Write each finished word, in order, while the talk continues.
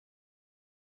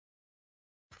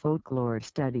folklore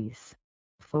studies.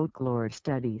 Folklore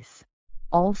studies,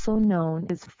 also known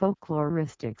as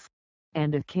folkloristics,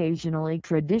 and occasionally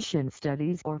tradition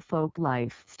studies or folk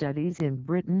life studies in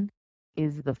Britain,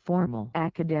 is the formal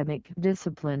academic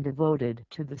discipline devoted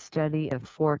to the study of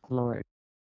folklore.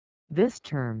 This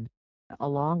term,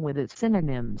 along with its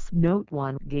synonyms, Note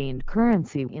 1, gained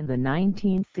currency in the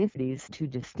 1950s to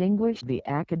distinguish the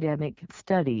academic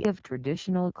study of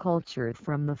traditional culture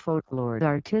from the folklore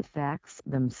artifacts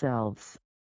themselves.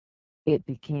 It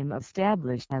became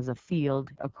established as a field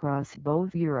across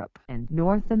both Europe and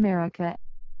North America,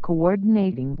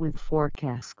 coordinating with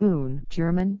Volkskunde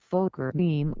German,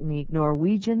 folkermimne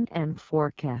Norwegian and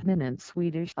folkminnen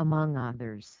Swedish among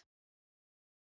others.